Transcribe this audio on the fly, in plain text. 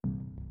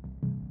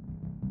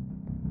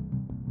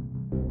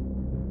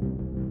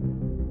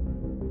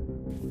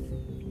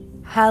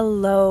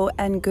Hello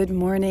and good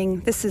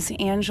morning. This is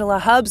Angela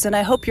Hubbs, and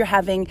I hope you're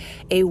having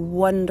a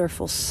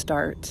wonderful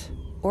start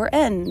or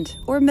end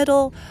or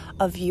middle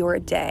of your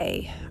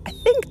day. I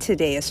think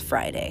today is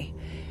Friday.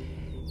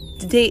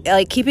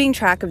 Today, keeping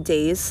track of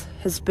days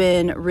has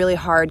been really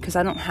hard because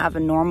I don't have a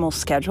normal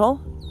schedule,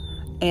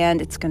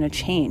 and it's going to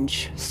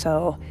change.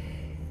 So,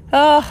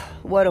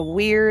 what a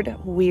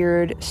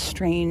weird,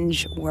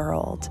 strange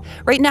world.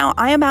 Right now,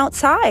 I am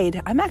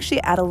outside. I'm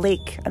actually at a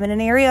lake. I'm in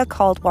an area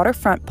called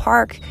Waterfront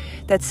Park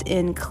that's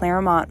in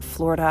Claremont,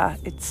 Florida.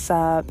 It's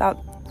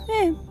about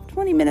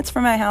 20 minutes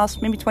from my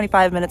house, maybe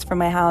 25 minutes from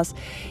my house.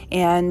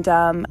 And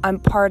I'm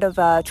part of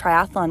a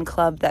triathlon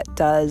club that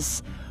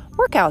does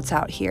workouts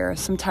out here.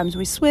 Sometimes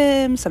we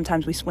swim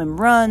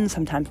run,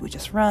 sometimes we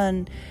just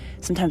run,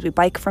 sometimes we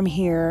bike from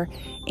here.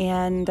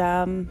 And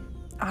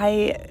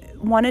I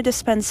wanted to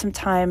spend some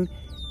time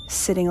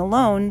sitting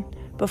alone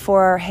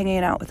before hanging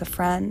out with a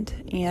friend,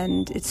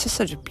 and it's just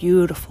such a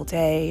beautiful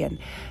day, and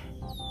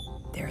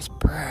there's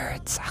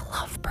birds. I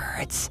love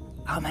birds.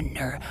 I'm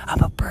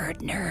a bird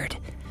nerd.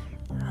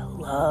 I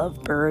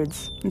love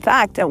birds. In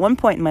fact, at one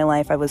point in my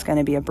life, I was going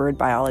to be a bird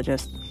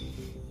biologist.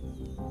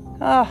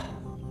 I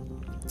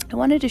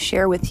wanted to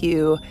share with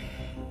you,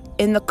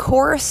 in the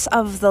course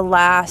of the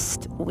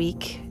last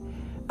week,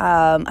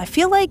 I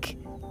feel like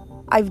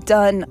I've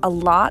done a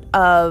lot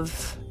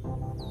of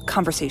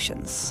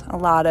conversations, a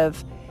lot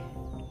of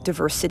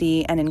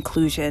diversity and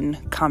inclusion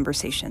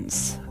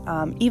conversations.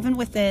 Even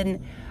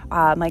within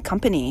my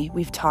company,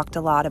 we've talked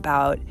a lot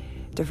about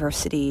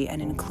diversity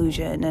and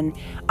inclusion, and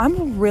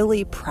I'm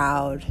really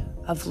proud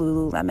of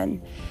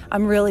Lululemon.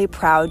 I'm really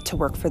proud to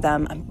work for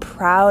them. I'm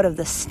proud of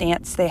the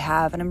stance they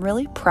have, and I'm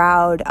really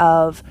proud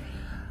of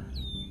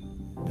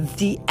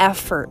the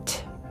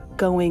effort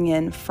going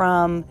in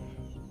from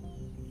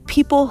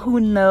people who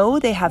know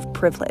they have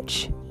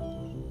privilege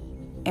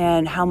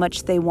and how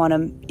much they want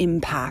to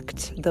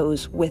impact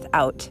those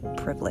without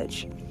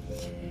privilege.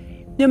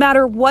 No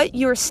matter what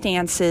your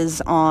stance is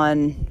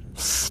on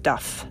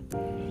stuff,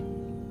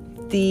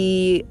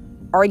 the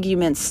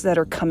arguments that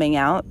are coming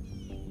out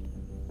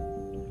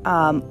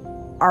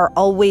are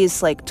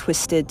always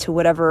twisted to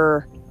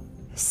whatever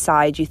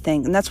side you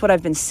think. And that's what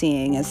I've been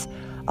seeing is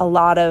a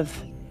lot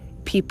of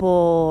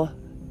people,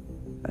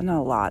 not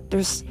a lot,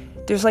 there's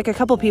a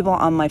couple people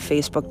on my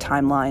Facebook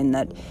timeline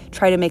that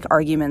try to make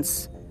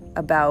arguments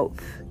about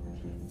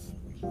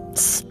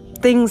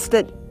things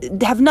that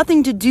have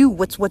nothing to do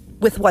with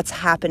what's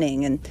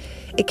happening. And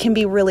it can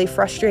be really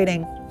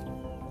frustrating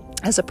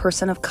as a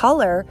person of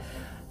color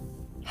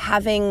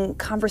having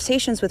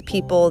conversations with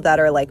people that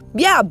are like,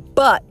 yeah,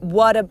 but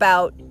what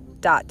about ...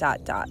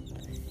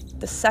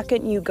 The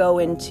second you go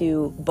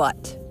into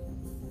but,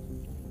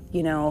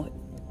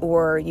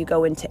 or you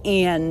go into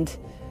and,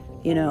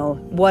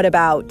 what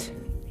about,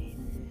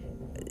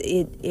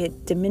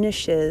 it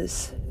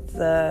diminishes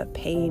the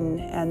pain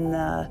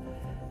and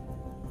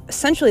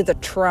essentially the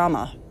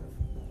trauma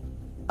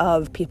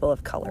of people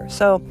of color.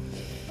 So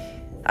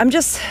I'm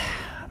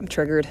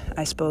triggered,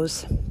 I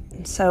suppose.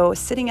 So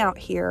sitting out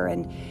here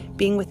and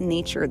being with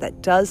nature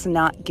that does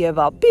not give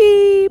a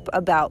beep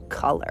about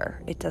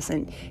color. It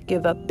doesn't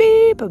give a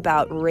beep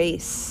about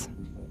race.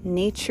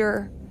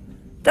 Nature,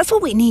 that's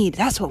what we need.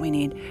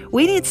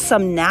 We need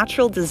some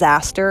natural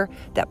disaster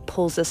that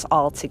pulls us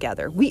all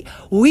together.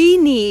 We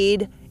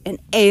need an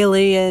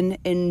alien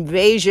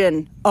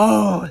invasion.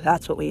 Oh,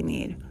 that's what we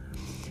need.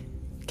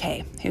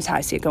 Okay, here's how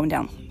I see it going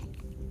down.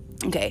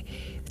 Okay,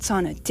 it's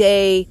on a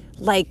day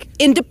like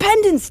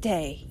Independence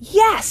Day.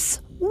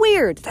 Yes,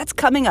 weird. That's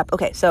coming up.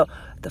 Okay, so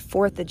the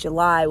 4th of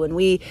July, when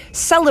we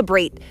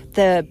celebrate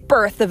the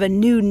birth of a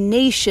new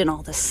nation,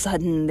 all of a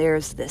sudden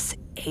there's this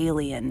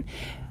alien,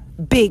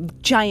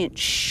 big, giant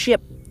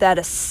ship that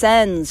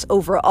ascends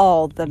over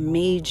all the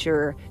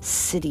major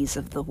cities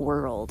of the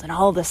world. And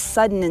all of a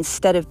sudden,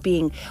 instead of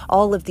being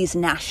all of these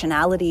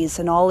nationalities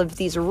and all of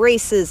these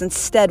races,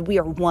 instead we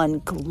are one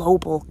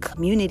global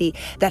community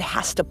that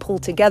has to pull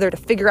together to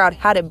figure out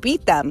how to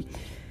beat them.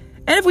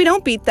 And if we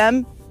don't beat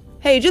them,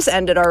 hey, just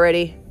end it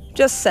already.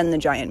 Just send the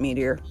giant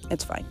meteor.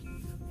 It's fine.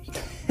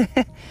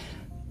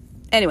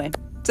 Anyway,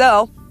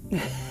 so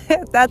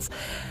that's,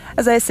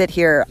 as I sit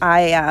here,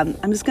 I'm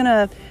just going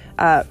to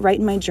write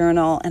in my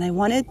journal, and I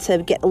wanted to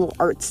get a little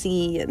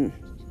artsy and,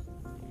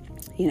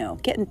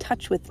 get in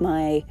touch with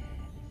my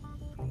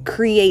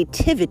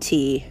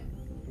creativity,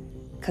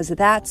 because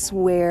that's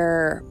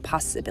where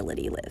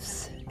possibility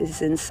lives,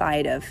 is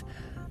inside of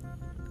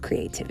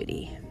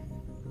creativity.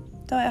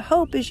 So I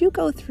hope as you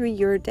go through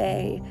your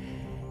day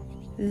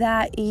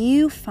that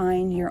you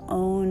find your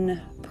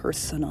own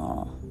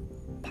personal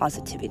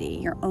positivity,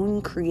 your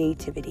own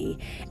creativity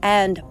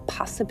and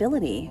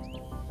possibility.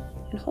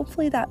 And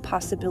hopefully that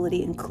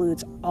possibility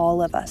includes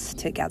all of us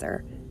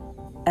together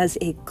as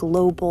a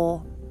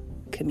global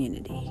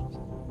community.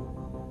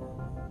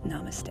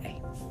 Namaste.